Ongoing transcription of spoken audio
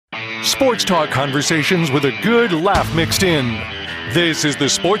Sports talk conversations with a good laugh mixed in. This is the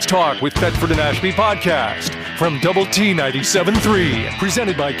Sports Talk with Thetford and Ashby podcast from Double T 97.3,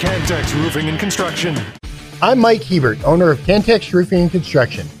 presented by Cantex Roofing and Construction. I'm Mike Hebert, owner of Cantex Roofing and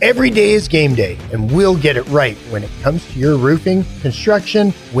Construction. Every day is game day, and we'll get it right when it comes to your roofing,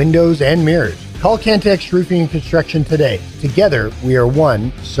 construction, windows, and mirrors. Call Cantex Roofing and Construction today. Together, we are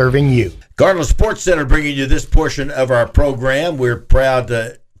one serving you. Cardinal Sports Center bringing you this portion of our program. We're proud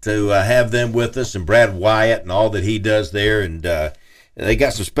to have them with us, and Brad Wyatt and all that he does there, and they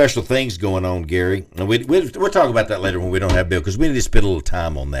got some special things going on, Gary. And we'll talk about that later when we don't have Bill, because we need to spend a little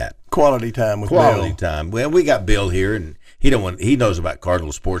time on that. Quality time with Bill. Quality time. Well, we got Bill here, and he knows about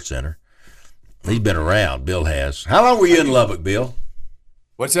Cardinal Sports Center. He's been around. Bill has. How long were you in Lubbock, Bill?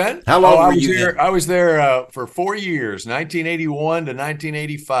 What's that? How long were you there? I was there for 4 years, 1981 to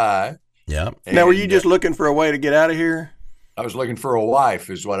 1985. Yeah. Now, were you just looking for a way to get out of here? I was looking for a wife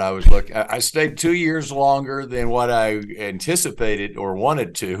is what I was looking. I stayed 2 years longer than what I anticipated or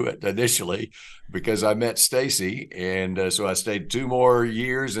wanted to initially, because I met Stacy. And so I stayed 2 more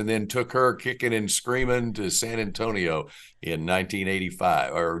years and then took her kicking and screaming to San Antonio in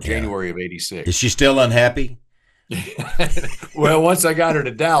 1985 or January of 86. Is she still unhappy? Well, once I got her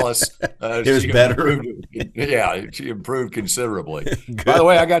to Dallas, it was better. She improved considerably. By the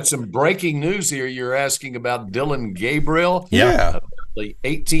way, I got some breaking news here. You're asking about Dylan Gabriel. Yeah.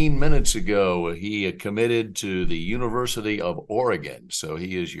 18 minutes ago, he committed to the University of Oregon. So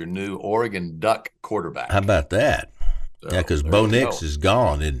he is your new Oregon Duck quarterback. How about that? So, yeah, because Bo Nix is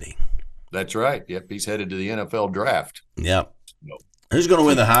gone, isn't he? That's right. Yep, he's headed to the NFL draft. Yep. Who's going to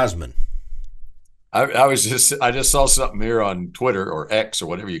win the Heisman? I just saw something here on Twitter or X or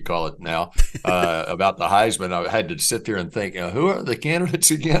whatever you call it now about the Heisman. I had to sit there and think, who are the candidates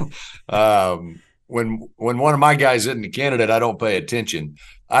again? When one of my guys isn't a candidate, I don't pay attention.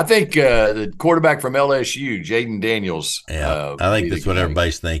 I think the quarterback from LSU, Jaden Daniels. Yeah, I think that's what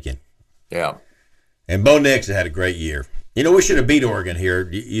everybody's thinking. Yeah. And Bo Nix had a great year. We should have beat Oregon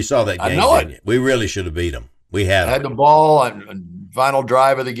here. You saw that game. I know it. We really should have beat them. We had the ball on final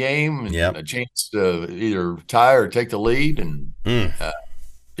drive of the game, and yep. a chance to either tie or take the lead, and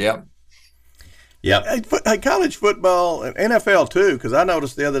Yep. Hey, college football and NFL too, because I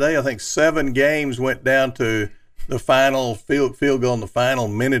noticed the other day, I think 7 games went down to the final field goal in the final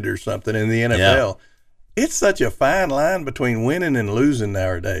minute or something in the NFL. Yeah. It's such a fine line between winning and losing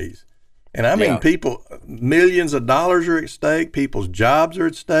nowadays. And I mean, people, millions of dollars are at stake. People's jobs are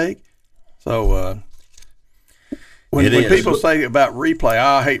at stake. So when people say about replay,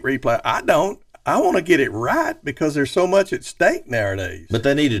 I hate replay. I don't. I want to get it right because there's so much at stake nowadays. But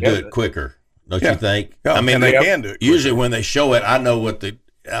they need to do it quicker, don't you think? Yeah, I mean, they can do it quicker. Usually when they show it, I know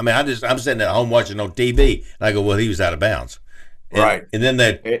I'm sitting at home watching on TV, and I go, well, he was out of bounds. Right. And then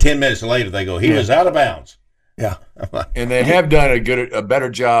 10 minutes later, they go, he was out of bounds. Yeah. And they have done a better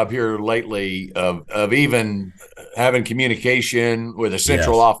job here lately of even having communication with a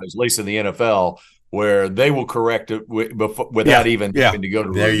central office, at least in the NFL, where they will correct it without even having to go to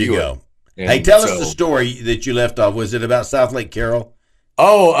review. There you go. And hey, tell us the story that you left off. Was it about South Lake Carroll?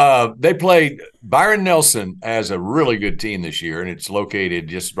 They played Byron Nelson as a really good team this year, and it's located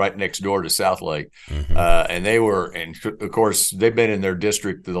just right next door to South Lake. Mm-hmm. And of course, they've been in their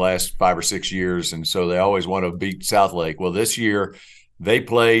district the last 5 or 6 years, and so they always want to beat South Lake. Well, this year they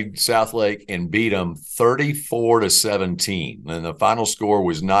played South Lake and beat them 34-17, and the final score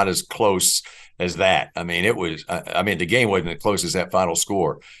was not as close as that. I mean, the game wasn't as close as that final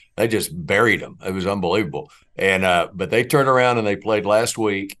score. They just buried them. It was unbelievable. And but they turned around and they played last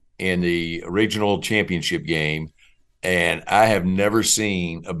week in the regional championship game. And I have never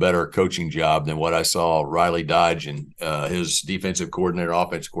seen a better coaching job than what I saw Riley Dodge and his defensive coordinator,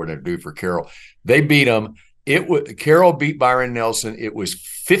 offensive coordinator do for Carroll. They beat them. Carroll beat Byron Nelson. It was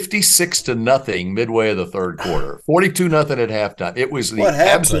 56-0 midway of the third quarter, 42-0 at halftime. It was the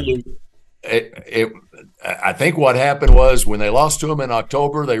absolute. I think what happened was when they lost to them in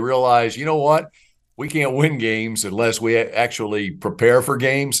October, they realized, you know what? We can't win games unless we actually prepare for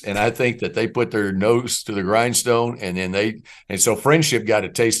games. And I think that they put their nose to the grindstone, and so Friendship got a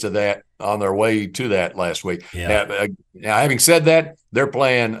taste of that on their way to that last week. Yeah. Now, having said that, they're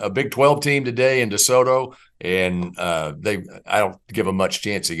playing a Big 12 team today in DeSoto, and I don't give them much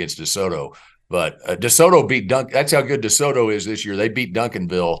chance against DeSoto. But DeSoto beat Dunk. That's how good DeSoto is this year. They beat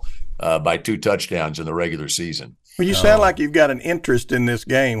Duncanville by 2 touchdowns in the regular season. Well, you sound like you've got an interest in this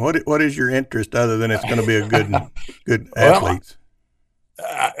game. What is your interest other than it's going to be a good athletes?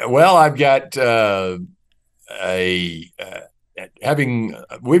 Well, I've got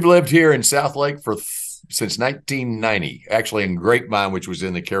we've lived here in South Lake for since 1990, actually in Grapevine, which was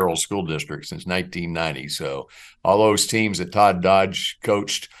in the Carroll School District since 1990. So all those teams that Todd Dodge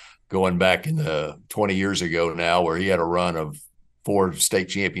coached going back in the 20 years ago now, where he had a run of 4 state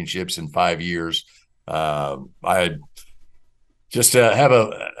championships in 5 years. I just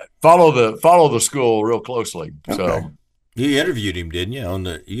have follow the school real closely. Okay. So you interviewed him, didn't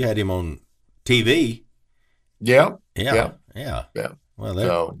you? You had him on TV. Yeah.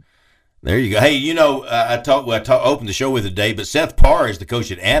 Well, there you go. Hey, I opened the show with today, but Seth Parr is the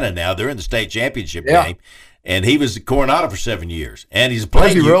coach at Anna now. They're in the state championship game, and he was at Coronado for 7 years, and he's a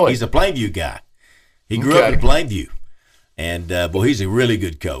Plainview. He's a Plainview guy. He grew up in Plainview, and boy, he's a really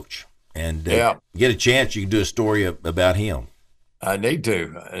good coach. And get a chance, you can do a story about him. I need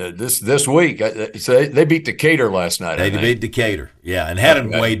to. This week, so they beat Decatur last night. They beat Decatur, and had them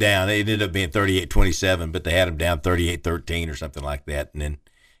way down. They ended up being 38-27, but they had them down 38-13 or something like that. And then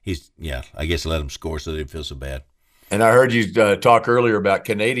I guess let them score so they didn't feel so bad. And I heard you talk earlier about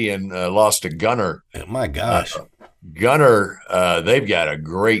Canadian lost to Gunner. Oh, my gosh. Gunner, they've got a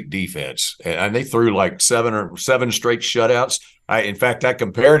great defense, and they threw like seven straight shutouts. In fact, I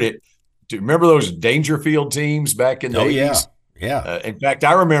compared it to, remember those Dangerfield teams back in the 80s? Yeah. In fact,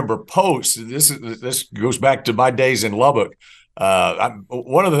 I remember Post. This goes back to my days in Lubbock.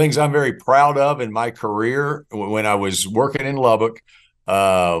 One of the things I'm very proud of in my career when I was working in Lubbock,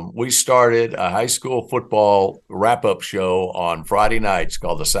 we started a high school football wrap-up show on Friday nights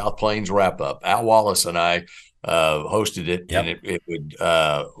called the South Plains Wrap-Up. Al Wallace and I hosted it, and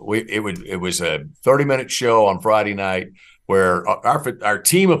it was a 30-minute show on Friday night where our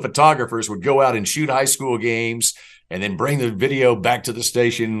team of photographers would go out and shoot high school games and then bring the video back to the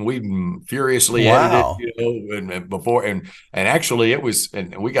station. We furiously edited and actually it was,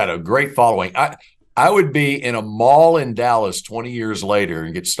 and we got a great following. I would be in a mall in Dallas 20 years later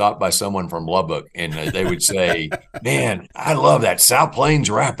and get stopped by someone from Lubbock, and they would say, "Man, I love that South Plains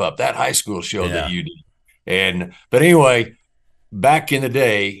Wrap-Up, that high school show that you did." But anyway, back in the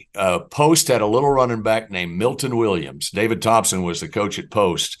day, Post had a little running back named Milton Williams. David Thompson was the coach at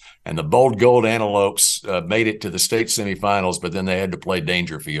Post, and the Bold Gold Antelopes made it to the state semifinals, but then they had to play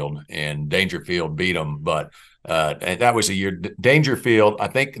Dangerfield, and Dangerfield beat them. But and that was a year. Dangerfield, I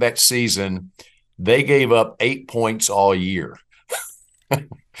think that season, they gave up 8 points all year.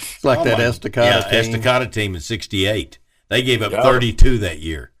 It's like that Estacada team. Estacada team in '68. They gave up 32 that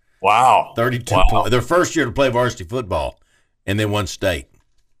year. Wow. 32 points. Their first year to play varsity football, and they won state.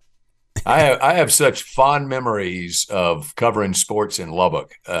 I have such fond memories of covering sports in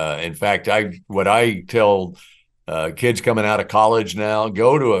Lubbock. In fact, what I tell kids coming out of college now,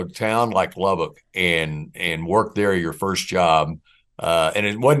 go to a town like Lubbock and work there your first job. And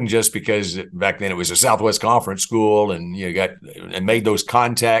it wasn't just because back then it was a Southwest Conference school, and you got and made those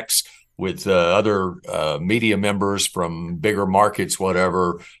contacts with other media members from bigger markets,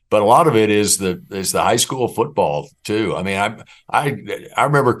 whatever. But a lot of it is the high school football too. I mean, I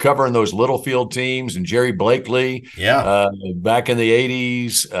remember covering those Littlefield teams and Jerry Blakely, back in the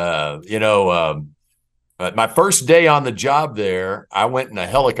 '80s. My first day on the job there, I went in a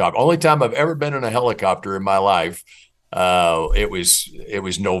helicopter. Only time I've ever been in a helicopter in my life. It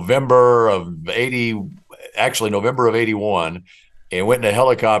was November of '81. And went in a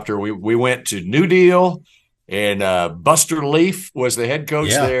helicopter. We went to New Deal, and Buster Leaf was the head coach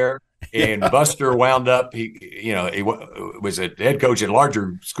there. And Buster wound up, he was a head coach at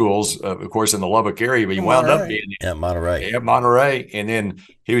larger schools, of course, in the Lubbock area, but he wound up being at Monterey. At Monterey. And then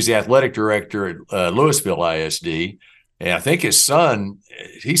he was the athletic director at Louisville ISD. And I think his son,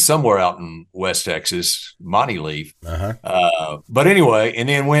 he's somewhere out in West Texas, Monty Leaf. But anyway, and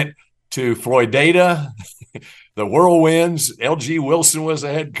then went to Floydada, the Whirlwinds. L.G. Wilson was the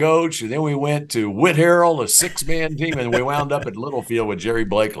head coach. And then we went to Whit Harrell, a 6-man team, and we wound up at Littlefield with Jerry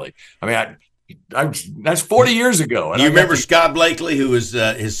Blakely. I mean, that's 40 years ago. And you remember Scott Blakely, who was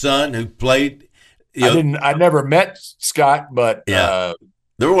his son, who played? I never met Scott, but they're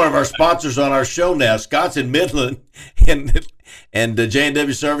one of our sponsors on our show now. Scott's in Midland, and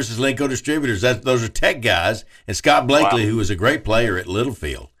J&W Services, Linco Distributors. Those are tech guys. And Scott Blakely, who was a great player at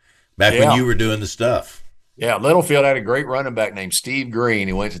Littlefield back when you were doing the stuff. Yeah, Littlefield had a great running back named Steve Green.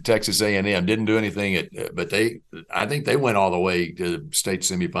 He went to Texas A&M. Didn't do anything, but I think they went all the way to state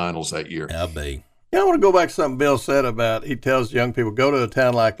semifinals that year. I'll be. I want to go back to something Bill said about he tells young people, go to a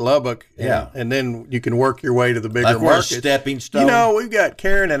town like Lubbock, and then you can work your way to the bigger markets. Stepping stone. We've got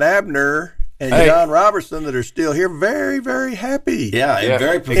Karen and Abner and John Robertson that are still here, very, very happy. Yeah,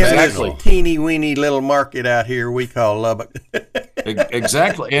 very professional. In this teeny-weeny little market out here we call Lubbock.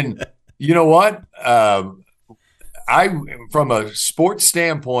 Exactly. And you know what? from a sports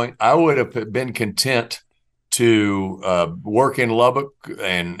standpoint, I would have been content to work in Lubbock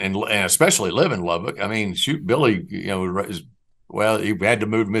and especially live in Lubbock. I mean, shoot, Billy, he had to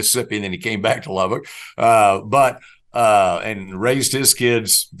move to Mississippi and then he came back to Lubbock, and raised his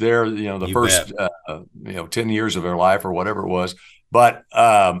kids there, the first 10 years of their life or whatever it was. But,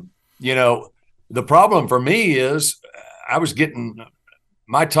 the problem for me is I was getting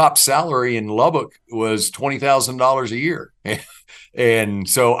my top salary in Lubbock was $20,000 a year. And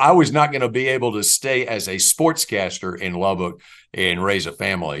so I was not going to be able to stay as a sportscaster in Lubbock and raise a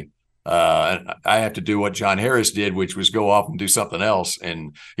family. I have to do what John Harris did, which was go off and do something else.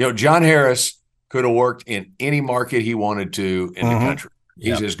 And, John Harris could have worked in any market he wanted to in the country.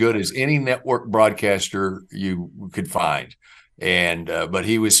 He's as good as any network broadcaster you could find. And but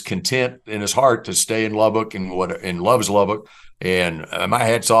he was content in his heart to stay in Lubbock and loves Lubbock. And my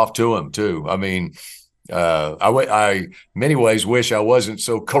hat's off to him too. I mean, I many ways wish I wasn't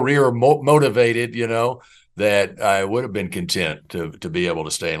so career motivated, that I would have been content to be able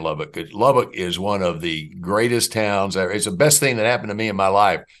to stay in Lubbock. Lubbock is one of the greatest towns. It's the best thing that happened to me in my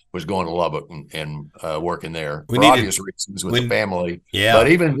life was going to Lubbock and working there for obvious reasons with the family. Yeah. But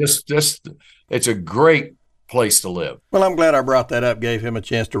even just it's a great place to live. Well, I'm glad I brought that up, gave him a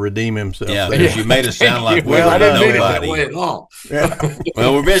chance to redeem himself. Yeah, because you made it sound like we were I didn't mean nobody. it that way at all.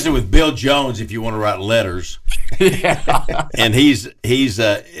 Well, we're visiting with Bill Jones if you want to write letters. Yeah. And he's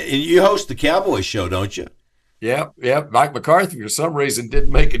you host the Cowboy Show, don't you? Yep. Mike McCarthy, for some reason,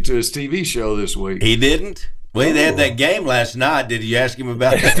 didn't make it to his TV show this week. He didn't? Well, they had that game last night. Did you ask him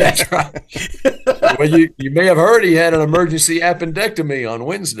about that? That's right. Well, you may have heard he had an emergency appendectomy on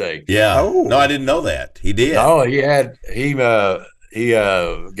Wednesday. Yeah. Oh. No, I didn't know that. He did. No, he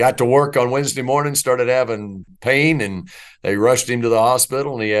got to work on Wednesday morning, started having pain, and they rushed him to the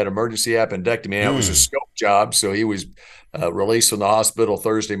hospital, and he had emergency appendectomy. And it was a scope job, so he was released from the hospital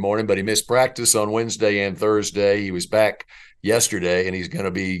Thursday morning, but he missed practice on Wednesday and Thursday. He was back yesterday, and he's going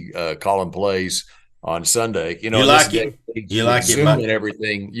to be calling plays on Sunday. You like it? You like Zoom and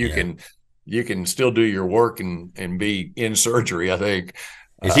everything. You can still do your work and be in surgery, I think.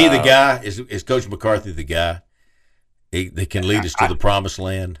 Is he the guy? Is Coach McCarthy the guy that can lead us to the promised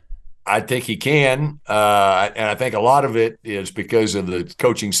land? I think he can. And I think a lot of it is because of the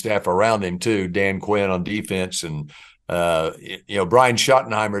coaching staff around him too. Dan Quinn on defense and Brian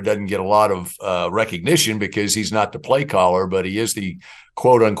Schottenheimer doesn't get a lot of recognition because he's not the play caller, but he is the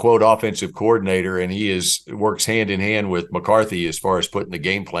quote unquote offensive coordinator, and he works hand in hand with McCarthy as far as putting the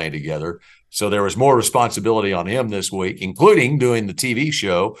game plan together. So there was more responsibility on him this week, including doing the TV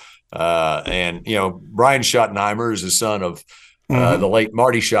show. And Brian Schottenheimer is the son of the late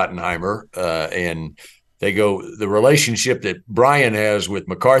Marty Schottenheimer, and the relationship that Brian has with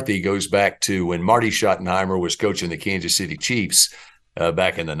McCarthy goes back to when Marty Schottenheimer was coaching the Kansas City Chiefs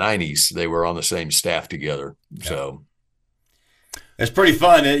back in the 90s. They were on the same staff together. Yeah. So it's pretty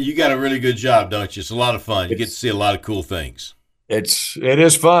fun. You got a really good job, don't you? It's a lot of fun. You get to see a lot of cool things. It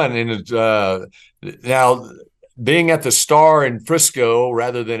is fun. And now being at the Star in Frisco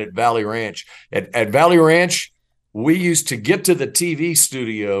rather than at Valley Ranch. At Valley Ranch, we used to get to the TV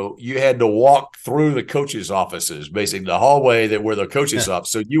studio. You had to walk through the coaches' offices, basically the hallway that were the coaches'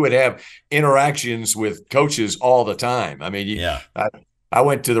 office. So you would have interactions with coaches all the time. I mean, I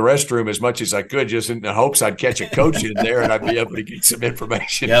went to the restroom as much as I could, just in the hopes I'd catch a coach in there and I'd be able to get some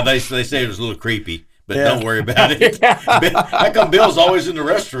information. Yeah, they say it was a little creepy, but don't worry about it. How come Bill's always in the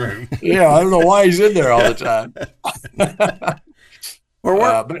restroom? Yeah, I don't know why he's in there all the time.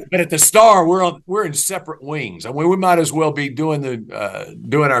 But at the Star, we're in separate wings. I mean, we might as well be doing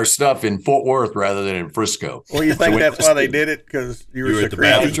our stuff in Fort Worth rather than in Frisco. Well, you think that's why they did it, because you were so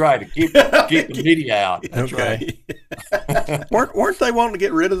creative? We tried to keep the media out. That's okay. Right. weren't they wanting to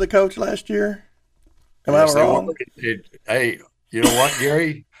get rid of the coach last year? Am I wrong? Hey, you know what,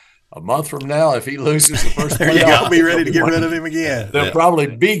 Gary? A month from now, if he loses the first playoff, I'll be ready to get rid of him again. They'll probably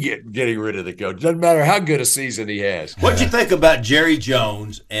be getting rid of the coach. Doesn't matter how good a season he has. What'd you think about Jerry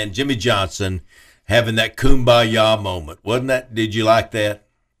Jones and Jimmy Johnson having that kumbaya moment? Wasn't that? Did you like that?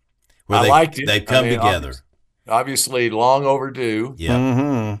 I liked it. They come together. Obviously, long overdue. Yeah.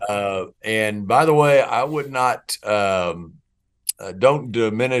 Mm-hmm. And by the way, I would not don't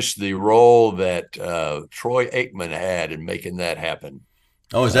diminish the role that Troy Aikman had in making that happen.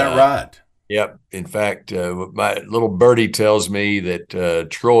 Oh, is that right? Yep. In fact, my little birdie tells me that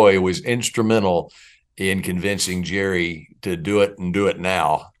Troy was instrumental in convincing Jerry to do it and do it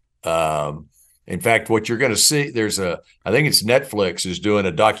now. In fact, what you're going to see, I think it's Netflix is doing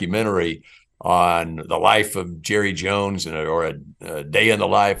a documentary on the life of Jerry Jones or a day in the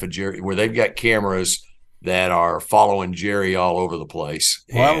life of Jerry, where they've got cameras that are following Jerry all over the place.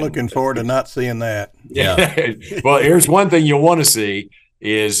 Well, I'm looking forward to not seeing that. Yeah. Well, here's one thing you'll want to see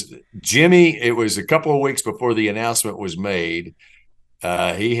is Jimmy. It was a couple of weeks before the announcement was made.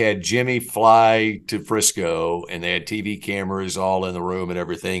 He had Jimmy fly to Frisco, and they had TV cameras all in the room and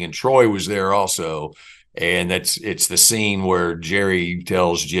everything. And Troy was there also. And it's the scene where Jerry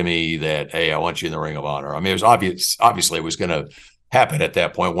tells Jimmy that, hey, I want you in the Ring of Honor. I mean, it was obviously it was going to happen at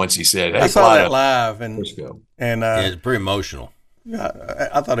that point once he said, hey, I saw that live, and Frisco. And it's pretty emotional.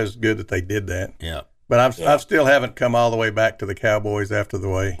 I thought it was good that they did that. Yeah. But I still haven't come all the way back to the Cowboys after the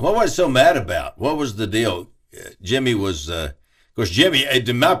way. What was so mad about? What was the deal? Jimmy was, of course, Jimmy,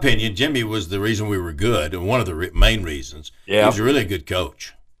 in my opinion, Jimmy was the reason we were good, and one of the main reasons. Yeah. He was a really good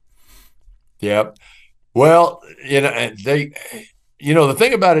coach. Yep. Well, the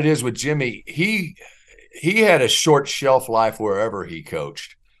thing about it is with Jimmy, he had a short shelf life wherever he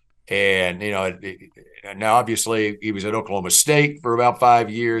coached. And, now obviously he was at Oklahoma State for about 5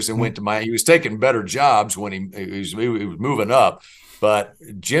 years and went to Miami. He was taking better jobs when he was moving up. But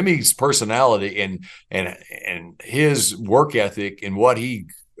Jimmy's personality and his work ethic and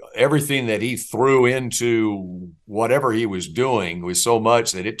everything that he threw into whatever he was doing was so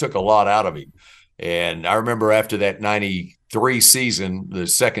much that it took a lot out of him. And I remember after that 93 season, the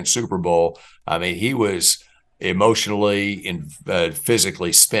second Super Bowl, I mean, he was emotionally and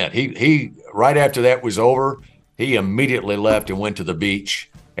physically spent. He right after that was over, he immediately left and went to the beach.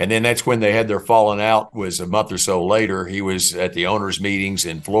 And then that's when they had their falling out, was a month or so later. He was at the owners' meetings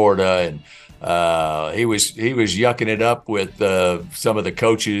in Florida, and he was yucking it up with some of the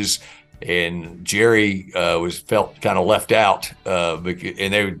coaches. And Jerry felt kind of left out,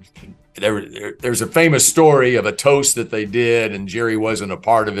 and there's a famous story of a toast that they did, and Jerry wasn't a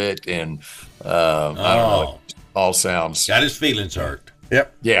part of it, and I don't know. It all sounds got his feelings hurt.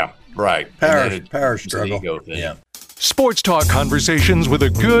 Yep. Yeah. Right. Power struggle. Ego thing. Yeah. Sports talk conversations with a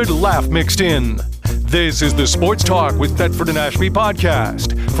good laugh mixed in. This is the Sports Talk with Thetford and Ashby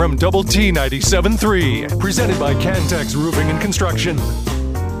podcast from Double T 97.3, presented by Cantex Roofing and Construction.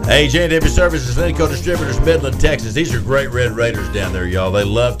 Hey, J&W Services, Lenco Distributors, Midland, Texas. These are great Red Raiders down there, y'all. They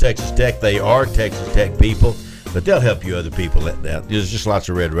love Texas Tech. They are Texas Tech people, but they'll help you other people. There's just lots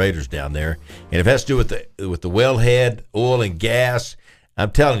of Red Raiders down there. And if it has to do with the wellhead, oil and gas,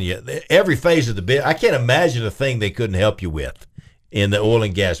 I'm telling you, every phase of the business, I can't imagine a thing they couldn't help you with in the oil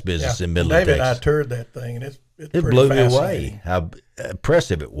and gas business in Midland, David Texas. and I toured that thing, and it blew me away how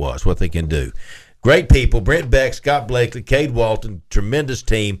impressive it was, what they can do. Great people, Brent Beck, Scott Blakely, Cade Walton, tremendous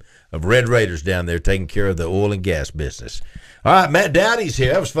team of Red Raiders down there taking care of the oil and gas business. All right, Matt Dowdy's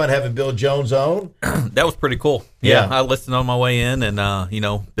here. That was fun having Bill Jones on. That was pretty cool. Yeah, I listened on my way in, and,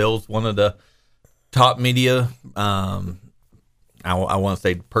 Bill's one of the top media, I want to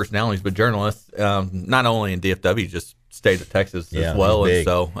say personalities, but journalists, not only in DFW, just state of Texas as well. And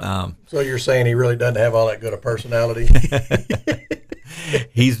so you're saying he really doesn't have all that good a personality?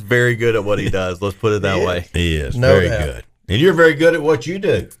 He's very good at what he does. Let's put it that way. He is very good. And you're very good at what you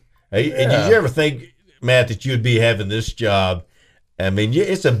do. And did you ever think, Matt, that you'd be having this job? I mean,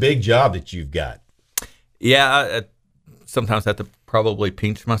 it's a big job that you've got. Yeah, I sometimes have to probably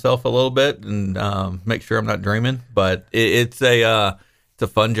pinch myself a little bit and make sure I'm not dreaming. But it's a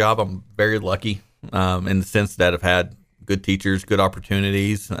fun job. I'm very lucky in the sense that I've had good teachers, good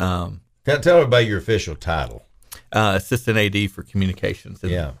opportunities. Tell everybody your official title. Assistant AD for communications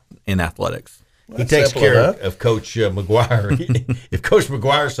in athletics. He takes care of Coach McGuire. If Coach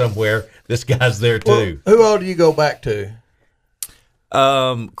McGuire's somewhere, this guy's there too. Well, who all do you go back to?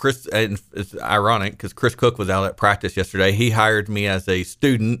 Chris, and it's ironic because Chris Cook was out at practice yesterday. He hired me as a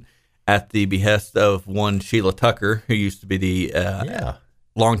student at the behest of one Sheila Tucker, who used to be the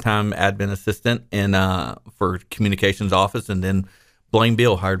longtime admin assistant for communications office, and then Blaine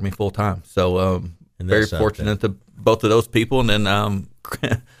Beal hired me full time. So very fortunate to both of those people, and then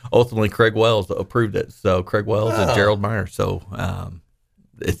ultimately Craig Wells approved it. So Craig Wells and Gerald Meyer. So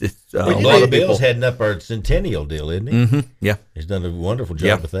it's a lot of Bill's people heading up our centennial deal, isn't he? Mm-hmm. Yeah, he's done a wonderful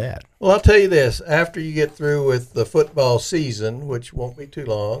job with that. Well, I'll tell you this: after you get through with the football season, which won't be too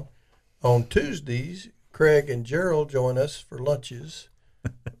long, on Tuesdays, Craig and Gerald join us for lunches.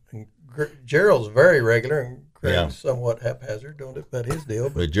 And Gerald's very regular, and Craig's somewhat haphazard doing it, but his deal.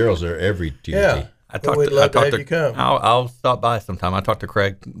 But Gerald's there every Tuesday. Yeah. We'd love to have you come. I'll stop by sometime. I talk to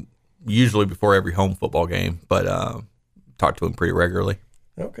Craig usually before every home football game, but talk to him pretty regularly.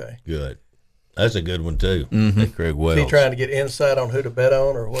 Okay. Good. That's a good one, too. Mm-hmm. Craig Wells. Is he trying to get insight on who to bet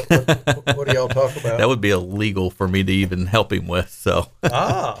on, or what do y'all talk about? That would be illegal for me to even help him with. So.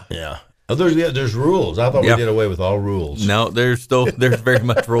 Yeah. Oh, there's rules. I thought we did away with all rules. No, there's very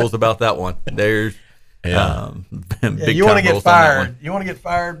much rules about that one. There's Yeah. You want to get fired. You want to get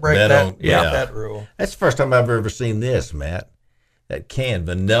fired, break that rule. That's the first time I've ever seen this, Matt. That can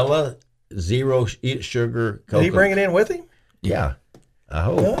vanilla, zero sugar Coca. Did he bring it in with him? Yeah, I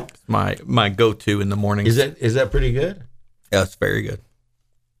hope. Yeah. It's my go-to in the morning. Is that pretty good? Yeah, it's very good.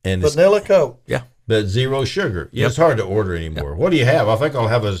 And vanilla Coke. Yeah. But zero sugar. Yeah, it's hard to order anymore. Yep. What do you have? I think I'll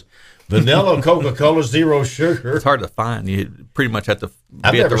have a vanilla Coca-Cola, zero sugar. It's hard to find. You pretty much have to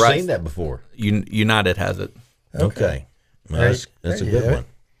I've be at the never right. seen that before. United has it. Okay. Well, that's a good one.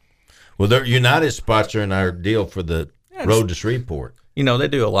 Well, they're United sponsoring our deal for the road to Shreveport. You know, they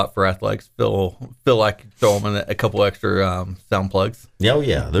do a lot for athletics. Feel like throw them in a couple extra sound plugs. Oh,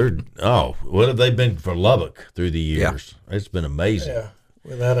 yeah. What have they been for Lubbock through the years? Yeah. It's been amazing. Yeah,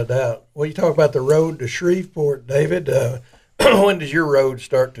 without a doubt. Well, you talk about the road to Shreveport, David. When does your road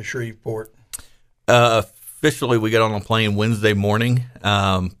start to Shreveport? Officially, we get on a plane Wednesday morning,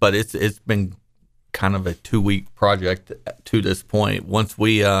 but it's been kind of a 2-week project to this point. Once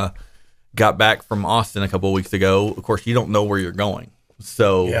we got back from Austin a couple of weeks ago, of course, you don't know where you're going.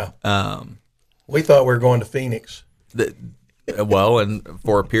 So we thought we were going to Phoenix. And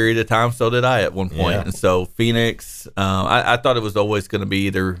for a period of time, so did I at one point. Yeah. And so Phoenix, I thought it was always going to be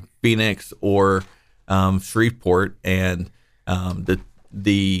either Phoenix or Shreveport. And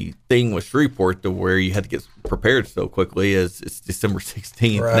the thing with Shreveport, to where you had to get prepared so quickly, is it's December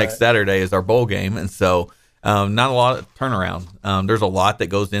 16th. Right. Next Saturday is our bowl game. And so not a lot of turnaround. There's a lot that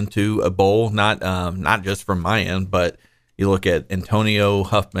goes into a bowl, not just from my end, but you look at Antonio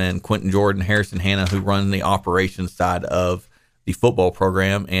Huffman, Quentin Jordan, Harrison Hanna, who run the operations side of the football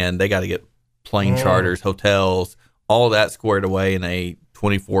program, and they got to get plane charters, hotels, all that squared away in a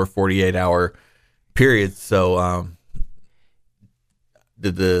 24, 48-hour period. So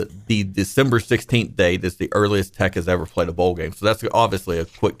the December 16th date is the earliest Tech has ever played a bowl game. So that's obviously a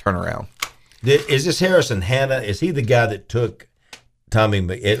quick turnaround. Is this Harrison Hanna? Is he the guy that took Tommy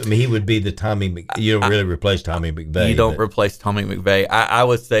McVay? I mean, he would be the Tommy McVay. You don't really replace Tommy McVay. You don't replace Tommy McVay. I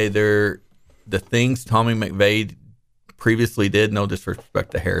would say the things Tommy McVay previously did, no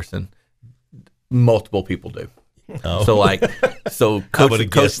disrespect to Harrison, multiple people do. Oh. So Coach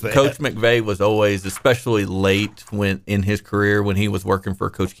McVay was always, especially late in his career when he was working for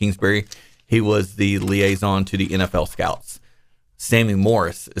Coach Kingsbury, he was the liaison to the NFL scouts. Sammy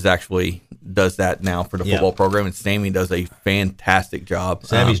Morris does that now for the football program, and Sammy does a fantastic job.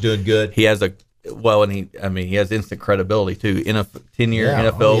 Sammy's doing good. He has he has instant credibility too. In a 10-year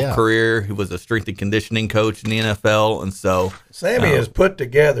NFL career, he was a strength and conditioning coach in the NFL, and so Sammy is put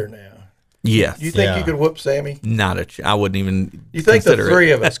together now. Yes. You think you could whip Sammy? I wouldn't even. You think the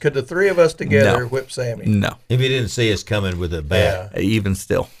three of us could together whip Sammy? No. If he didn't see us coming with a bat, even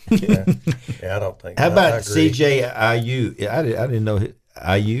still. Yeah, I don't think. How about CJ IU? I didn't know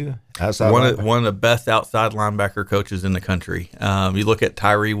IU outside one of the best outside linebacker coaches in the country. You look at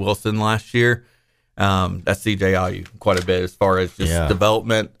Tyree Wilson last year. That's CJ IU quite a bit as far as just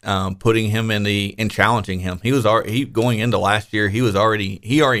development, putting him and challenging him. He was going into last year. He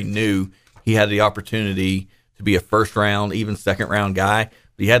already knew he had the opportunity to be a first round, even second round guy.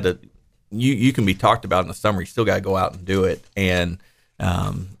 But he had to. You can be talked about in the summer. You still got to go out and do it. And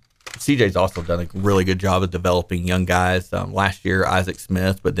CJ's also done a really good job of developing young guys. Last year, Isaac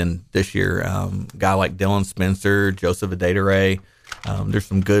Smith, but then this year, guy like Dylan Spencer, Joseph Adedire. There's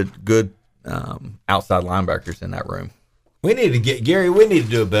some good outside linebackers in that room. We need to get Gary. We need to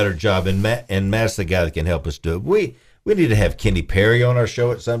do a better job, and Matt's the guy that can help us do it. We need to have Kenny Perry on our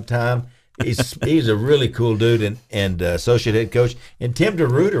show at some time. He's a really cool dude and associate head coach. And Tim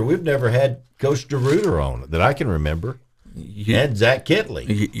DeRuiter, we've never had Coach DeRuiter on that I can remember. And Zach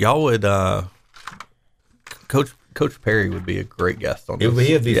Kitley. Y'all would Coach Perry would be a great guest on this.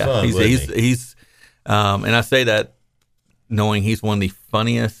 He'd be fun. He's and I say that knowing he's one of the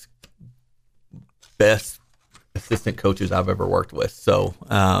funniest, best assistant coaches I've ever worked with. So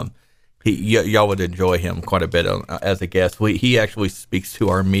y'all would enjoy him quite a bit as a guest. He actually speaks to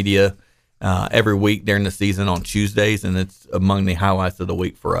our media every week during the season on Tuesdays, and it's among the highlights of the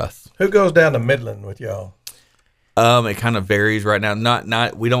week for us. Who goes down to Midland with y'all? It kind of varies right now.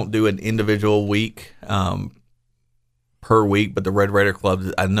 Not we don't do an individual week per week, but the Red Raider Club,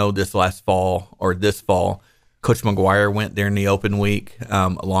 I know this fall, Coach McGuire went during the open week,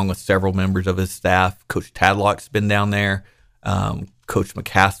 along with several members of his staff. Coach Tadlock's been down there, Coach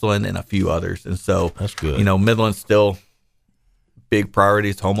McCaslin, and a few others. And so, that's good. Midland's still big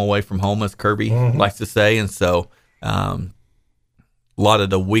priorities, home away from home, as Kirby likes to say. And so, a lot of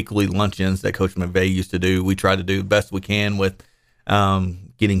the weekly luncheons that Coach McVay used to do, we try to do the best we can with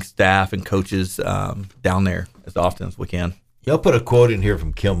getting staff and coaches down there as often as we can. Y'all put a quote in here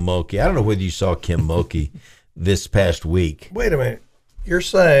from Kim Mulkey. I don't know whether you saw Kim Mulkey this past week. Wait a minute. You're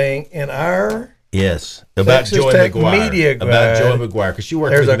saying in our yes about Texas Joey Tech McGuire media about Joey guide, McGuire because she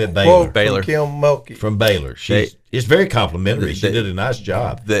worked there's with him a at Baylor. quote Baylor. from Kim Mulkey. From Baylor, it's very complimentary. She did a nice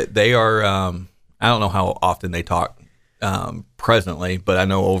job. They are. I don't know how often they talk presently, but I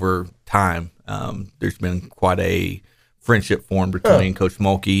know over time there's been quite a friendship formed between Coach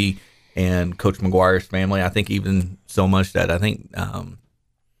Mulkey and Coach McGuire's family. I think even so much that I think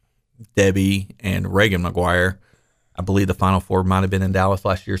Debbie and Reagan McGuire, I believe the Final Four might have been in Dallas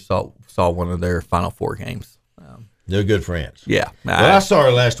last year, saw one of their Final Four games. They're good friends. Yeah. Well, I saw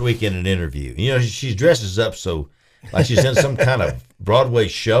her last week in an interview. You know, she dresses up so like she's in some kind of Broadway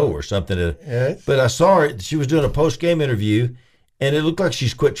show or something. Yes. But I saw her. She was doing a post-game interview, and it looked like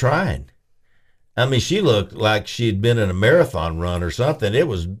she's quit trying. I mean, she looked like she had been in a marathon run or something. It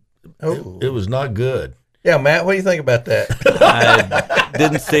was not good. Yeah, Matt, what do you think about that? I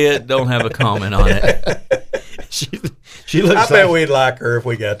didn't see it. Don't have a comment on it. She looks. I bet we'd like her if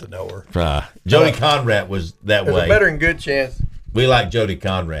we got to know her. Jody Conrad was that There's way. a better than good chance. We like Jody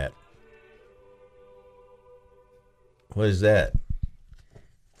Conrad. What is that?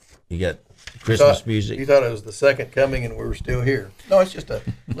 You got Christmas music? You thought it was the second coming and we were still here. No, it's just a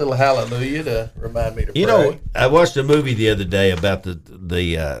little hallelujah to remind me to pray. You know, I watched a movie the other day about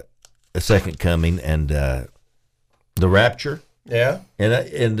the second coming and the rapture. Yeah.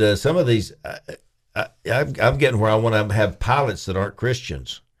 And some of these, I'm getting where I want to have pilots that aren't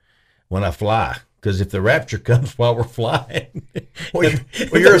Christians when I fly. Because if the rapture comes while we're flying, well,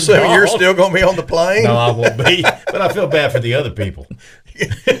 you're assuming you're still going to be on the plane? No, I won't be. But I feel bad for the other people.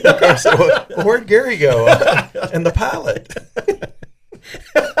 So, well, where'd Gary go? And the pilot.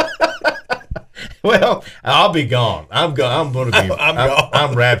 Well, I'll be gone. I'm going to be. I'm gone.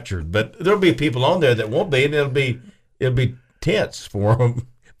 I'm raptured. But there'll be people on there that won't be, and it'll be tense for them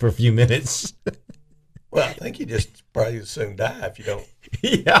for a few minutes. Well, I think you just probably soon die if you don't.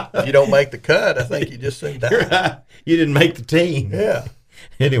 Yeah. If you don't make the cut, I think you just soon die. Right. You didn't make the team. Yeah.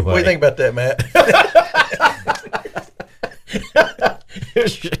 Anyway. What do you think about that, Matt?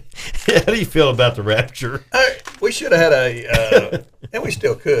 How do you feel about the rapture? We should have had and we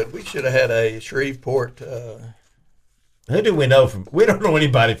still could. We should have had a Shreveport. Who do we know from? We don't know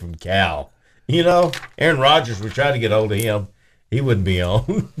anybody from Cal. You know, Aaron Rodgers. We tried to get hold of him. He wouldn't be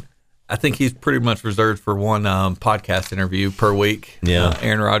on. I think he's pretty much reserved for one podcast interview per week. Yeah,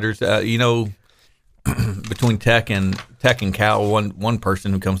 Aaron Rodgers. You know, between Tech and Cal, one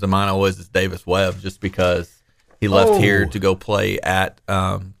person who comes to mind always is Davis Webb, just because he left here to go play at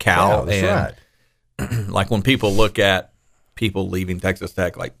Cal. Yeah, that's right. Like when people look at people leaving Texas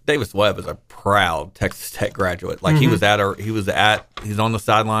Tech, like Davis Webb is a proud Texas Tech graduate. Like he's on the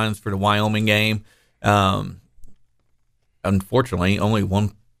sidelines for the Wyoming game. Unfortunately, only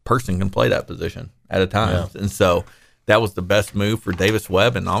one person can play that position at a time, and so that was the best move for Davis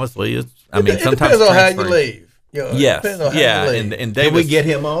Webb. And honestly, it sometimes depends on how you leave. Yes, and Davis, can we get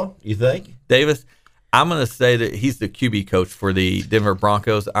him on? You think Davis? I'm going to say that he's the QB coach for the Denver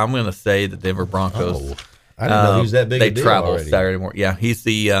Broncos. I'm going to say the Denver Broncos. I didn't know he was that big. They a deal travel already. Saturday morning. Yeah, he's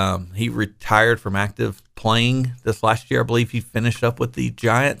the he retired from active playing this last year. I believe he finished up with the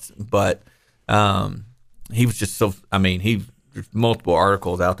Giants, but he was just so. I mean, there's multiple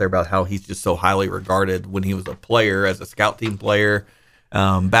articles out there about how he's just so highly regarded when he was a player, as a scout team player,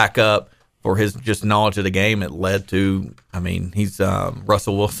 backup, for his just knowledge of the game. It led to, he's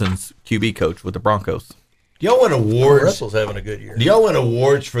Russell Wilson's QB coach with the Broncos. Y'all win awards. Russell's having a good year. Do y'all win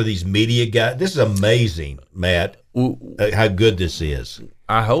awards for these media guys? This is amazing, Matt. How good this is.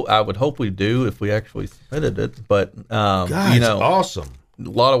 I would hope we do if we actually submitted it. But God, it's awesome. A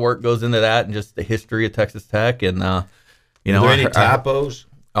lot of work goes into that, and just the history of Texas Tech. And Are there any typos?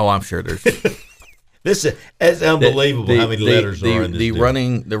 I'm sure there's. It's unbelievable how many letters are in this.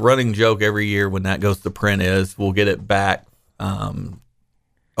 The running joke every year when that goes to print is we'll get it back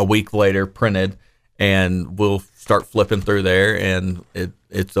a week later printed, and we'll start flipping through there, and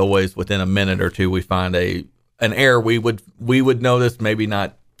it's always within a minute or two we find an error we would notice, maybe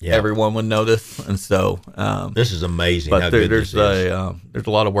not everyone would notice, and so this is amazing. But how good this is. There's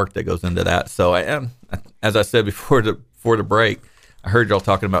a lot of work that goes into that. So as I said before the break, I heard y'all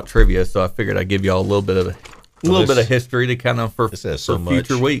talking about trivia, so I figured I'd give y'all a little bit of history to kind of for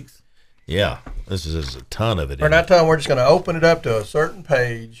future weeks. Yeah, this is a ton of it. For that time, we're just going to open it up to a certain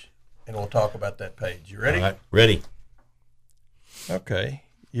page, and we'll talk about that page. You ready? All right, ready. Okay,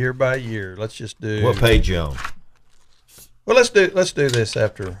 year by year. Let's just do. What page you on? Well, let's do this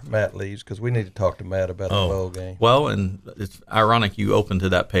after Matt leaves, because we need to talk to Matt about the bowl game. Well, and it's ironic you opened to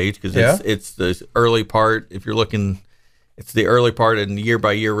that page because it's the early part. If you're looking. it's the early part and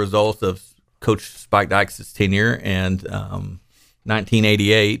year-by-year results of Coach Spike Dykes' tenure. And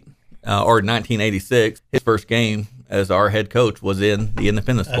 1988 or 1986, his first game as our head coach was in the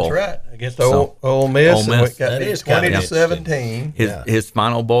Independence Bowl. That's right, against Ole Miss. Ole Miss. That is 20-17. His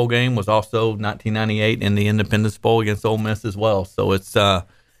final bowl game was also 1998 in the Independence Bowl against Ole Miss as well. So it's our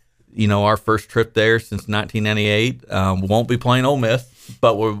first trip there since 1998. We won't be playing Ole Miss,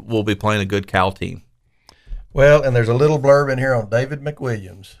 but we'll be playing a good Cal team. Well, and there's a little blurb in here on David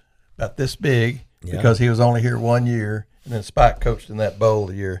McWilliams, about this big, because he was only here 1 year, and then Spike coached in that bowl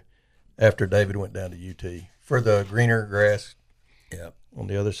the year after David went down to UT for the greener grass on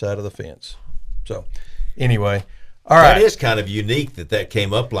the other side of the fence. So, anyway, all right. That is kind of unique that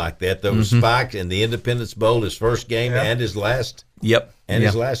came up like that. There was Spike in the Independence Bowl, his first game and his last. Yep. And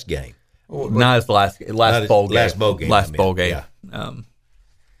his last game. Not his last bowl game. Last bowl game. Last bowl game. Yeah.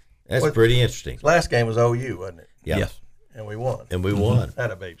 That's pretty interesting. Last game was OU, wasn't it? Yeah. Yes. And we won.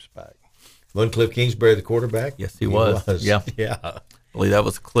 Had a babe Spike. Wasn't Cliff Kingsbury the quarterback? Yes, he was. Yeah. Yeah. I believe that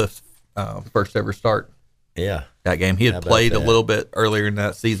was Cliff's first ever start. Yeah. That game. He had played a little bit earlier in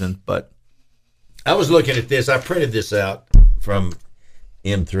that season, but I was looking at this. I printed this out from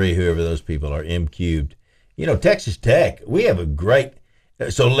M3, whoever those people are, M Cubed. Texas Tech, we have a great –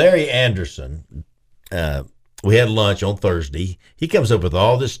 so Larry Anderson, we had lunch on Thursday. He comes up with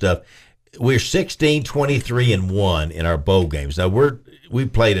all this stuff. We're 16, 23, and 1 in our bowl games. Now, we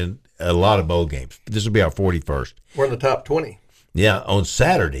played in a lot of bowl games. This will be our 41st. We're in the top 20. Yeah, on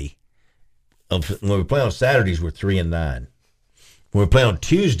Saturday – when we play on Saturdays, we're 3 and 9. When we play on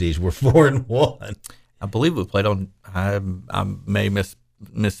Tuesdays, we're 4 and 1. I believe we played on. I may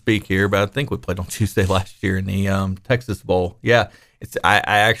misspeak here, but I think we played on Tuesday last year in the Texas Bowl. Yeah, I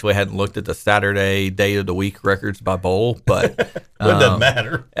actually hadn't looked at the Saturday day of the week records by bowl, but it doesn't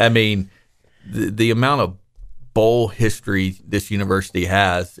matter. I mean, the amount of bowl history this university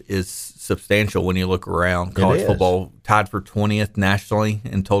has is substantial when you look around. College football tied for 20th nationally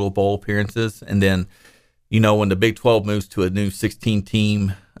in total bowl appearances. And then, when the Big 12 moves to a new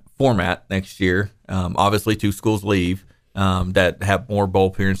 16-team format next year, obviously 2 schools leave that have more bowl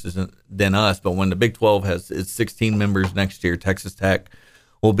appearances than us. But when the Big 12 has its 16 members next year, Texas Tech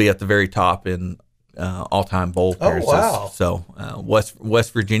will be at the very top in all-time bowl appearances. Oh, wow. So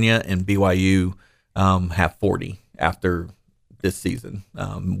West Virginia and BYU have 40 after this season.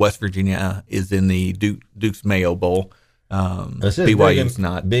 West Virginia is in the Duke's Mayo Bowl. BYU's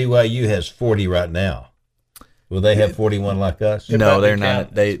not. BYU has 40 right now. Will they have 41 like us? No, they're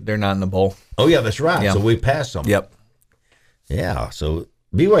not. They're not in the bowl. Oh yeah, that's right. Yeah. So we passed them. Yep. Yeah. So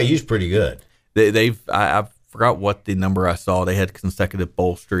BYU's pretty good. I forgot what the number I saw. They had consecutive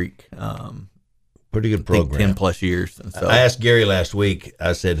bowl streak. Pretty good program. 10 plus years. And so I asked Gary last week.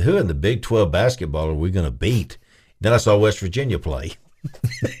 I said, "Who in the Big 12 basketball are we going to beat?" Then I saw West Virginia play.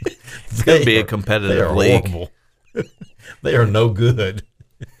 It's going to be a competitive league. Horrible. They are no good.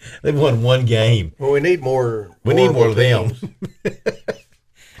 They've won 1 game. Well, we need more. We need more of them.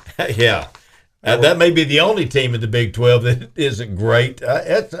 Yeah. That may be the only team in the Big 12 that isn't great.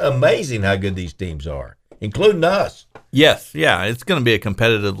 It's amazing how good these teams are, including us. Yes. Yeah. It's going to be a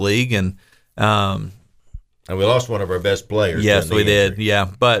competitive league. And we lost one of our best players. Yes, we did. Yeah.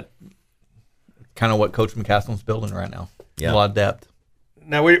 But kind of what Coach McCaslin's building right now. Yeah. A lot of depth.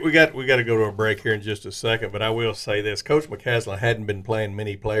 Now, we got to go to a break here in just a second, but I will say this. Coach McCaslin hadn't been playing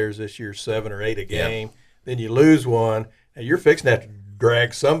many players this year, 7 or 8 a game. Yep. Then you lose one, and you're fixing to have to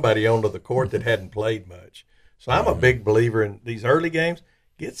drag somebody onto the court that hadn't played much. So I'm a big believer in these early games.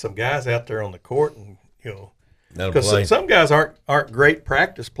 Get some guys out there on the court, and because some guys aren't great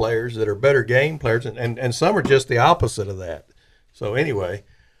practice players that are better game players, and some are just the opposite of that. So anyway.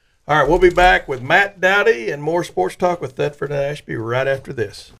 All right, we'll be back with Matt Dowdy and more sports talk with Thetford and Ashby right after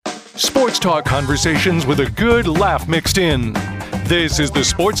this. Sports talk conversations with a good laugh mixed in. This is the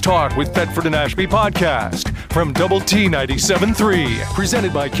Sports Talk with Thetford and Ashby podcast from Double T 97.3,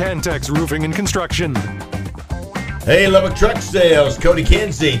 presented by Cantex Roofing and Construction. Hey, Lubbock Truck Sales, Cody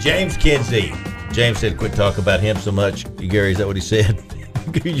Kinsey, James Kinsey. James said, quit talking about him so much. Gary, is that what he said?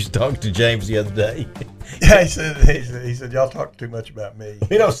 You just talked to James the other day. Yeah, he said y'all talk too much about me.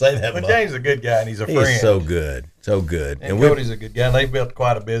 We don't say that much. But James is a good guy, and he's a friend. He's so good. And Cody's a good guy, and they've built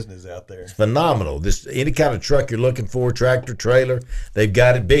quite a business out there. It's phenomenal. Any kind of truck you're looking for, tractor, trailer, they've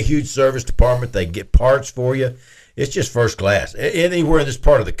got a big, huge service department. They get parts for you. It's just first class. Anywhere in this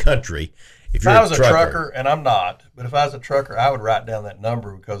part of the country, if I was a a trucker, and I'm not, but if I was a trucker, I would write down that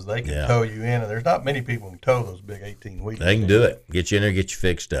number because they can tow you in, and there's not many people who can tow those big 18-wheelers. They can do it. Get you in there, get you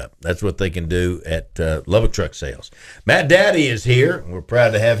fixed up. That's what they can do at Lubbock Truck Sales. Matt Dowdy is here. We're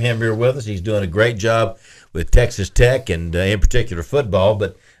proud to have him here with us. He's doing a great job with Texas Tech and in particular football.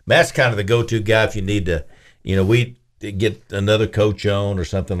 But Matt's kind of the go-to guy if you need to, we get another coach on or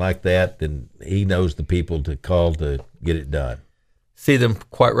something like that, then he knows the people to call to get it done. See them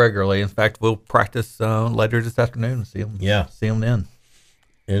quite regularly. In fact, we'll practice later this afternoon and see them. Yeah, see them then.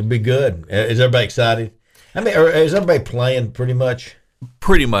 It'll be good. Is everybody excited? I mean, is everybody playing pretty much?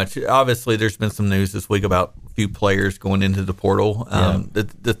 Pretty much. Obviously, there's been some news this week about a few players going into the portal.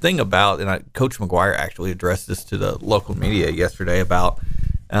 The thing about, and Coach McGuire actually addressed this to the local media yesterday about,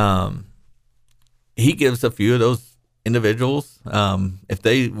 he gives a few of those individuals, if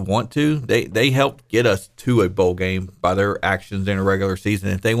they want to, they help get us to a bowl game by their actions in a regular season.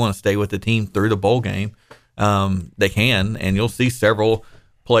 If they want to stay with the team through the bowl game, they can. And you'll see several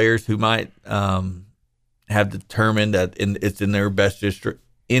players who might have determined that it's in their best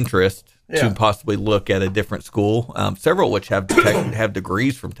interest to possibly look at a different school. Several which have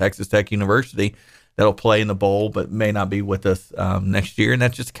degrees from Texas Tech University that'll play in the bowl but may not be with us next year. And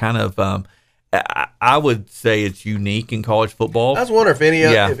that's just kind of I would say it's unique in college football. I was wondering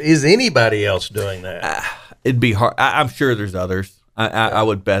if is anybody else doing that? It'd be hard. I'm sure there's others. I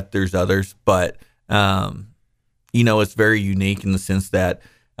would bet there's others, but it's very unique in the sense that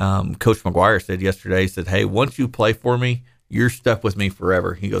Coach McGuire said yesterday. He said, "Hey, once you play for me, you're stuck with me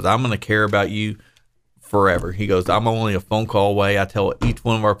forever." He goes, "I'm going to care about you forever." He goes, "I'm only a phone call away." I tell each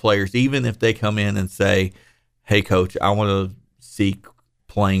one of our players, even if they come in and say, "Hey, Coach, I want to seek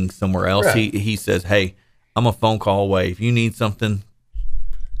playing somewhere else," right. He says, "Hey, I'm a phone call away. If you need something,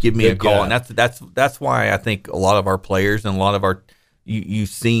 give me a call." And that's why I think a lot of our players and a lot of our you've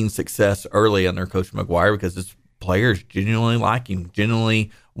seen success early under Coach McGuire because his players genuinely like him,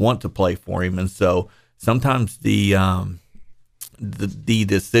 genuinely want to play for him, and so sometimes the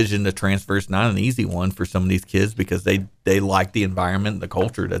decision to transfer is not an easy one for some of these kids because they like the environment, the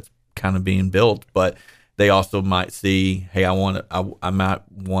culture that's kind of being built, but they also might see, hey, I might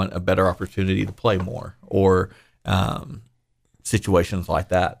want a better opportunity to play more, or situations like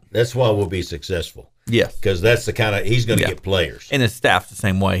that. That's why we'll be successful. Yes, because that's the kind of he's going to get players, and his staff's the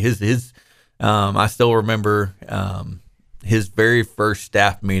same way. His I still remember his very first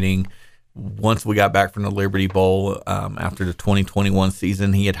staff meeting. Once we got back from the Liberty Bowl after the 2021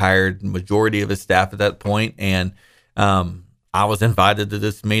 season, he had hired the majority of his staff at that point, and I was invited to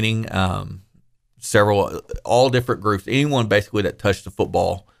this meeting. All different groups, anyone basically that touched the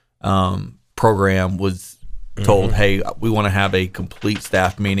football program was told, hey, we want to have a complete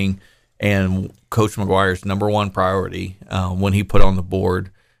staff meeting. And Coach McGuire's number one priority when he put on the board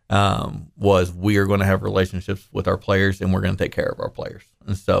was we are going to have relationships with our players and we're going to take care of our players.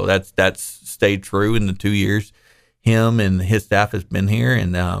 And so that's stayed true in the 2 years. Him and his staff has been here,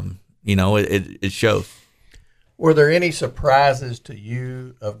 and it shows. Were there any surprises to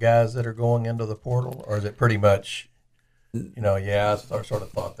you of guys that are going into the portal, or is it pretty much, I sort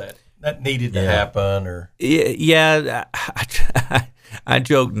of thought that needed to happen, or I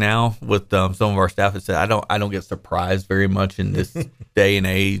joke now with some of our staff that said I don't get surprised very much in this day and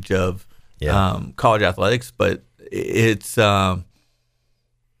age of college athletics, but it's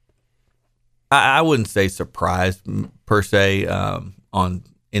I wouldn't say surprised per se on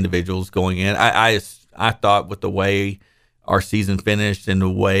individuals going in. I thought with the way our season finished and the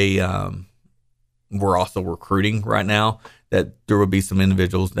way we're also recruiting right now that there would be some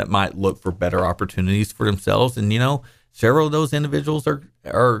individuals that might look for better opportunities for themselves. And, several of those individuals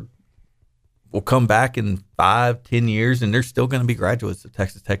will come back in 5-10 years and they're still going to be graduates of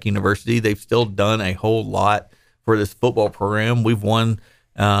Texas Tech University. They've still done a whole lot for this football program. We've won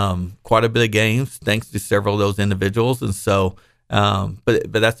quite a bit of games thanks to several of those individuals. And so,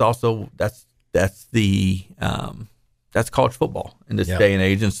 but that's also, that's college football in this day and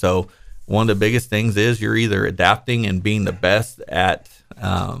age. And so one of the biggest things is you're either adapting and being the best at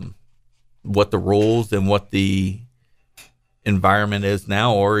what the rules and what the environment is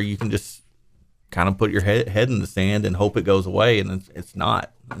now, or you can just kind of put your head in the sand and hope it goes away, and it's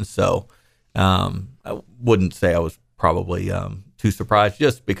not. And so I wouldn't say I was probably too surprised,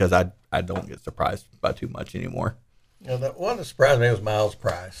 just because I don't get surprised by too much anymore. That one that surprised me was Miles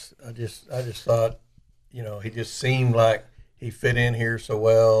Price. I just thought, he just seemed like he fit in here so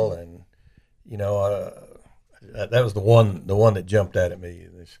well, and that was the one that jumped out at me.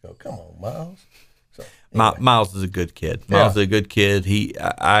 And just go, come on, Miles. So anyway. Miles is a good kid. Miles is a good kid.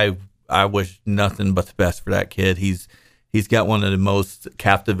 I wish nothing but the best for that kid. He's He's got one of the most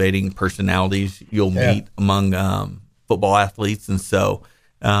captivating personalities you'll meet among football athletes, and so.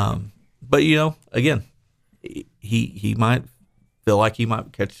 But again, he might feel like he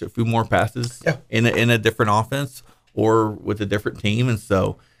might catch a few more passes in a different offense or with a different team, and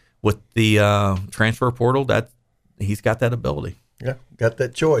so with the transfer portal, that he's got that ability. Yeah, got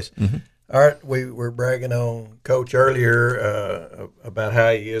that choice. Mm-hmm. All right, we were bragging on Coach earlier about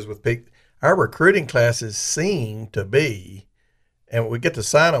how he is with people. Our recruiting classes seem to be, and we get to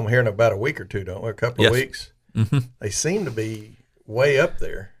sign them here in about a week or two, don't we? A couple of weeks. Mm-hmm. They seem to be way up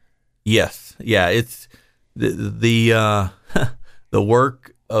there. Yes, yeah. It's the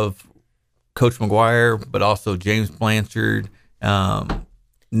work of Coach McGuire, but also James Blanchard,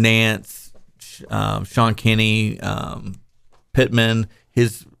 Nance, Sean Kinney, Pittman.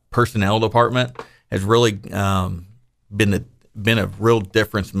 His personnel department has really been a real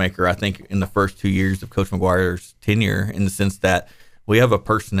difference maker, I think, in the first 2 years of Coach McGuire's tenure, in the sense that we have a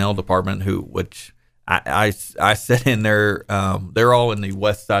personnel department which I sit in there. They're all in the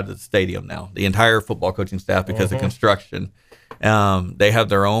west side of the stadium now, the entire football coaching staff, because of construction. They have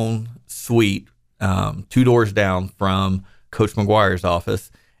their own suite 2 doors down from Coach McGuire's office.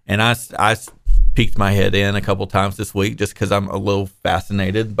 And I peeked my head in a couple times this week just because I'm a little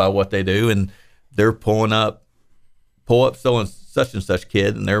fascinated by what they do. And they're pull up so and such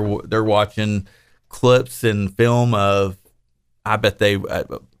kid, and they're watching clips and film of, I bet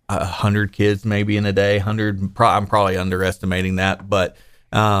 100 kids maybe in a day. 100. I'm probably underestimating that, but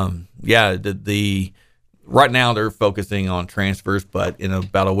the right now they're focusing on transfers. But in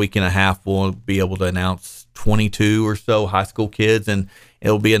about a week and a half, we'll be able to announce 22 or so high school kids, and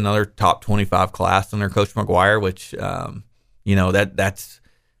it'll be another top 25 class under Coach McGuire, which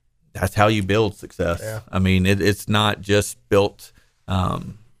that's how you build success. Yeah. I mean, it's not just built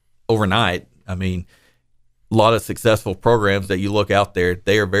overnight. I mean, a lot of successful programs that you look out there,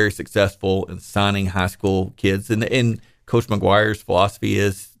 they are very successful in signing high school kids. And Coach McGuire's philosophy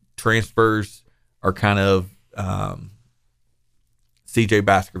is transfers are kind of C.J.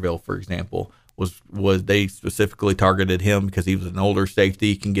 Baskerville, for example, was they specifically targeted him because he was an older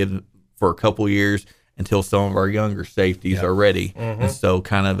safety, can get for a couple years until some of our younger safeties are ready. Mm-hmm. And so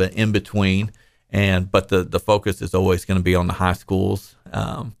kind of an in-between. But the focus is always going to be on the high schools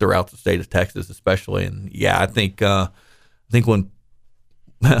throughout the state of Texas, especially. And I think when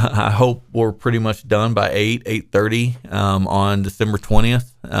I hope we're pretty much done by 8:30 on December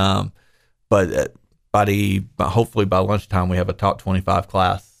 20th. But hopefully by lunchtime we have a top 25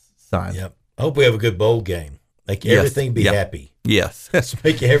 class signed. Yep. I hope we have a good bowl game. Make everything be happy. Yes. Let's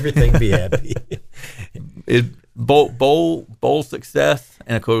make everything be happy. Bowl success,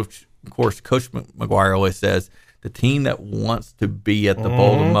 and of course, Coach McGuire always says the team that wants to be at the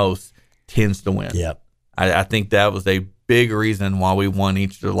bowl the most tends to win. Yep. I think that was a big reason why we won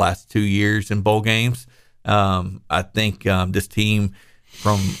each of the last 2 years in bowl games. I think this team,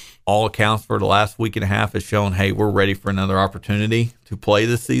 from all accounts for the last week and a half, has shown, hey, we're ready for another opportunity to play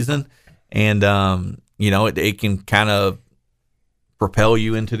this season. And, it can kind of propel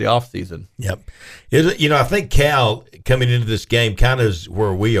you into the offseason. Yep. I think Cal, coming into this game, kind of is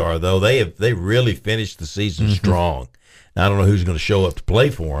where we are, though. They really finished the season strong. Now, I don't know who's going to show up to play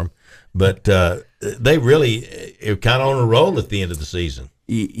for them, but they really are kind of on a roll at the end of the season.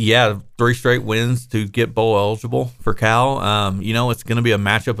 Yeah, 3 straight wins to get bowl eligible for Cal. It's going to be a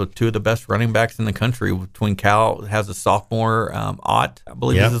matchup of 2 of the best running backs in the country. Between Cal has a sophomore, Ott, I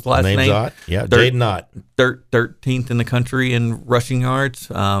believe is his last name. Ott. Yeah, Jaden Ott. 13th in the country in rushing yards.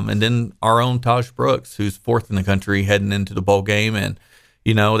 And then our own Taj Brooks, who's 4th in the country heading into the bowl game. And,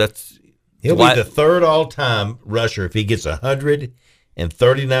 he'll be the 3rd all-time rusher if he gets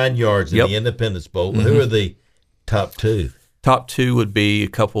 139 yards in the Independence Bowl. Mm-hmm. Who are the top 2? Top 2 would be a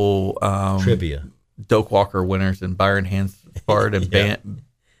couple trivia Doak Walker winners, and Byron Hansford and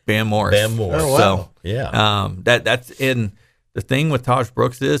Bam Morris. Bam Morris. Oh, wow. That's in the thing with Taj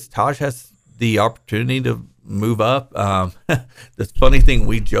Brooks is Taj has the opportunity to move up. The funny thing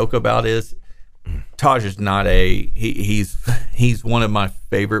we joke about is Taj is not he's one of my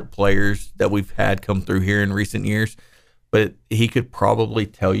favorite players that we've had come through here in recent years, but he could probably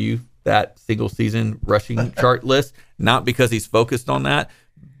tell you that single season rushing chart list, not because he's focused on that,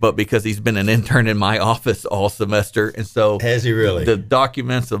 but because he's been an intern in my office all semester. And so has he really? The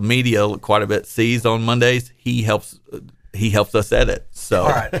documents of media quite a bit sees on Mondays, he helps us edit. So all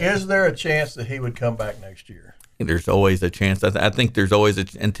right. Is there a chance that he would come back next year? There's always a chance. I think there's always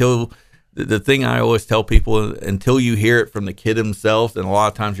until the thing I always tell people, until you hear it from the kid themselves, and a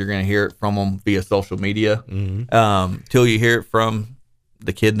lot of times you're going to hear it from them via social media, till you hear it from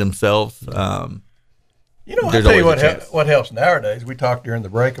the kid themselves, I'll tell you what helps nowadays. We talked during the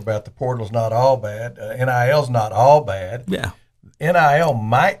break about the portal's not all bad. NIL's not all bad. Yeah. NIL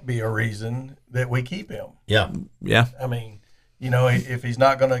might be a reason that we keep him. Yeah. Yeah. I mean, if he's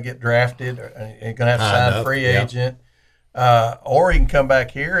not going to get drafted, he's going to have to sign a free agent, or he can come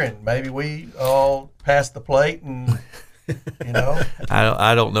back here and maybe we all pass the plate and,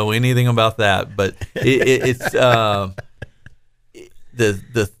 I don't know anything about that, but it's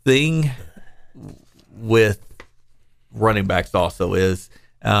the thing with running backs also is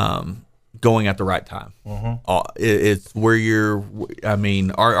going at the right time. Mm-hmm. It's where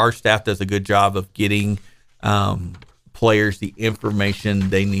our staff does a good job of getting players the information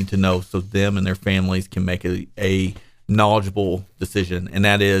they need to know so them and their families can make a knowledgeable decision. And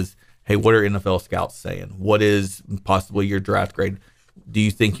that is, hey, what are NFL scouts saying? What is possibly your draft grade? Do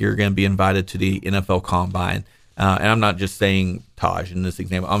you think you're going to be invited to the NFL Combine? And I'm not just saying Taj in this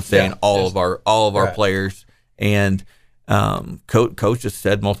example. I'm saying all of our players. And coach just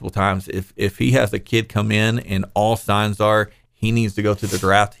said multiple times, if he has a kid come in and all signs are he needs to go to the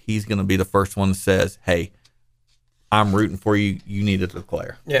draft, he's going to be the first one that says, hey, I'm rooting for you. You need to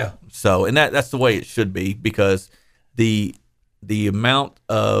declare. Yeah. So, and that's the way it should be, because the amount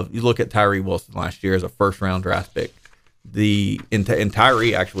of, you look at Tyree Wilson last year as a first round draft pick. And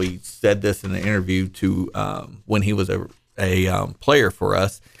Tyree actually said this in an interview to when he was a player for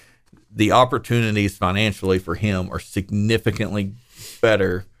us. The opportunities financially for him are significantly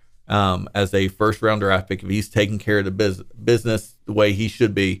better as a first round draft pick if he's taking care of the business the way he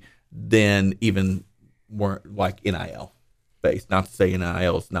should be than even more like NIL based. Not to say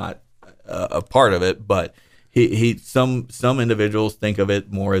NIL is not a part of it, but some individuals think of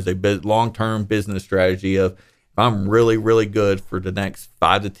it more as a long term business strategy of, if I'm really, really good for the next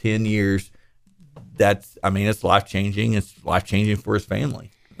 5 to 10 years, it's life changing. It's life changing for his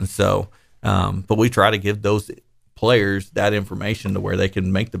family. And so, but we try to give those players that information to where they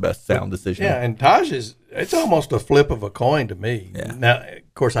can make the best sound decision. Yeah, and Taj it's almost a flip of a coin to me. Yeah. Now,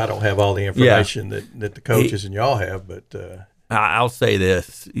 of course, I don't have all the information that the coaches and y'all have, but I'll say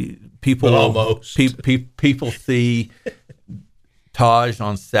this: people see Taj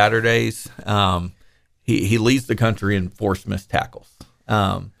on Saturdays. He leads the country in forced missed tackles.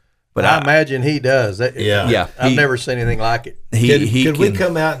 But I imagine he does. I've never seen anything like it. Could we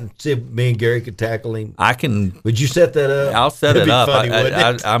come out and see if me and Gary could tackle him? I can. Would you set that up? I'll set it up.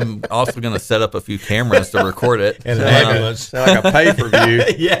 I'm also going to set up a few cameras to record it. And an ambulance. Like a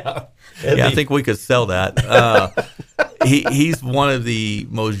pay-per-view. Yeah. I think we could sell that. He's one of the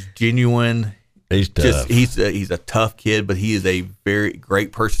most genuine. He's tough. He's a tough kid, but he is a very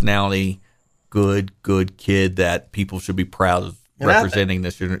great personality, good kid that people should be proud of representing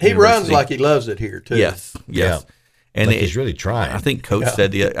this university. He runs like he loves it here too. Yes. Yeah. And he's really trying. I think Coach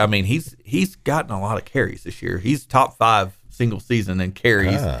said he's gotten a lot of carries this year. He's top 5 single season in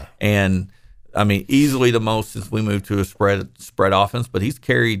carries, and easily the most since we moved to a spread offense. But he's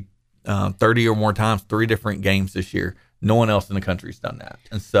carried 30 or more times, 3 different games this year. No one else in the country's done that,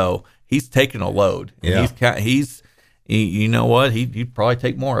 and so he's taken a load. Yeah. He's you know what? He'd probably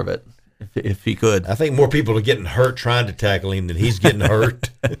take more of it. If he could. I think more people are getting hurt trying to tackle him than he's getting hurt.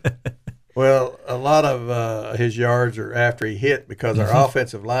 Well, a lot of his yards are after he hit because our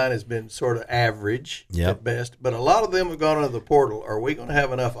offensive line has been sort of average at best. But a lot of them have gone into the portal. Are we going to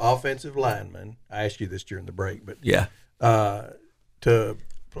have enough offensive linemen? I asked you this during the break, but I'm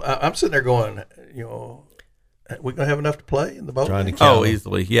sitting there going, are we going to have enough to play in the bowl?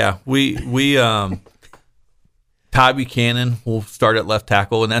 Easily, yeah. We Ty Buchanan will start at left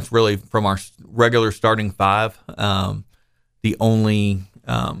tackle, and that's really from our regular starting 5. The only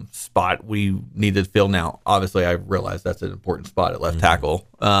spot we needed to fill now. Obviously, I realize that's an important spot at left tackle.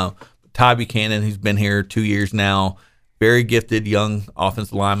 Ty Buchanan, who's been here 2 years now, very gifted young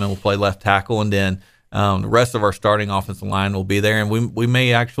offensive lineman, will play left tackle, and then the rest of our starting offensive line will be there. And we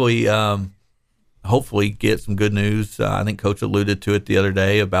may actually, hopefully, get some good news. I think Coach alluded to it the other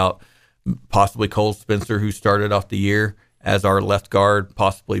day about possibly Cole Spencer, who started off the year as our left guard,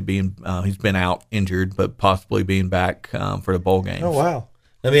 possibly being he's been out injured, but possibly being back for the bowl games. Oh, wow.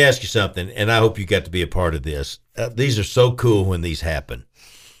 Let me ask you something, and I hope you got to be a part of this. These are so cool when these happen.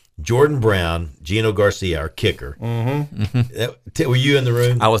 Jordan Brown, Gino Garcia, our kicker. Mm-hmm. Were you in the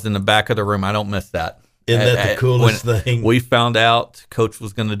room? I was in the back of the room. I don't miss that. Isn't that the coolest thing? We found out Coach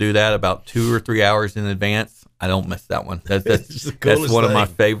was going to do that about 2 or 3 hours in advance. I don't miss that one. That's one of my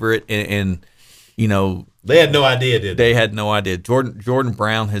favorite. And they had no idea, did they? They had no idea. Jordan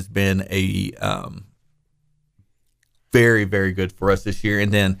Brown has been a very, very good for us this year.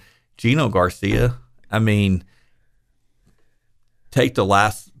 And then Gino Garcia, take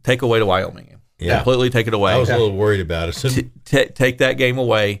away the Wyoming game. Completely take it away. I was a little worried about it. Take that game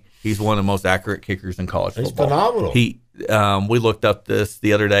away. He's one of the most accurate kickers in college football. He's phenomenal. We looked up this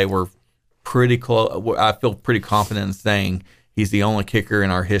the other day. We're pretty close. I feel pretty confident in saying he's the only kicker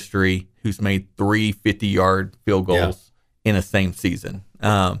in our history who's made 3 50-yard field goals in a same season.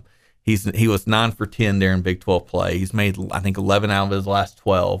 He was 9 for 10 there in Big 12 play. He's made, I think, 11 out of his last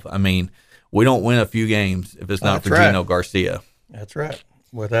 12. I mean, we don't win a few games if it's not for Gino Garcia. That's right,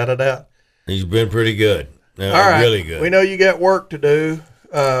 without a doubt. He's been pretty good. All right, really good. We know you got work to do.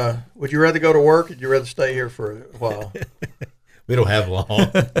 Would you rather go to work or would you rather stay here for a while? We don't have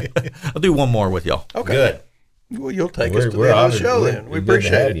long. I'll do one more with y'all. Okay. Good. Well, you'll take us to the end of the show then. We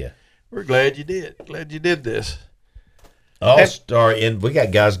appreciate it. We're glad you did. Glad you did this. All-Star, and we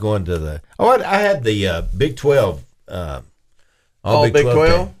got guys going to the – I had the Big 12. All Big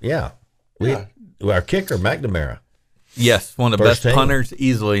 12? Yeah. Our kicker, McNamara. Yes, one of the best punters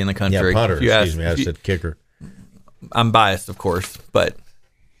easily in the country. Yeah, punter. Excuse me. I said kicker. I'm biased, of course, but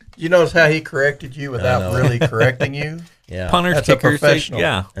you notice how he corrected you without really correcting you? Yeah, punters, that's kickers, a professional.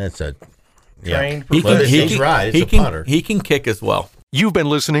 That's a trained professional. He's right. It's a punter. He can kick as well. You've been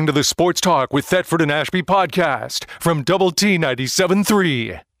listening to the Sports Talk with Thetford and Ashby podcast from Double T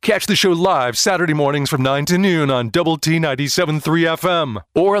 97.3. Catch the show live Saturday mornings from 9 to noon on Double T 97.3 FM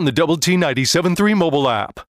or on the Double T 97.3 mobile app.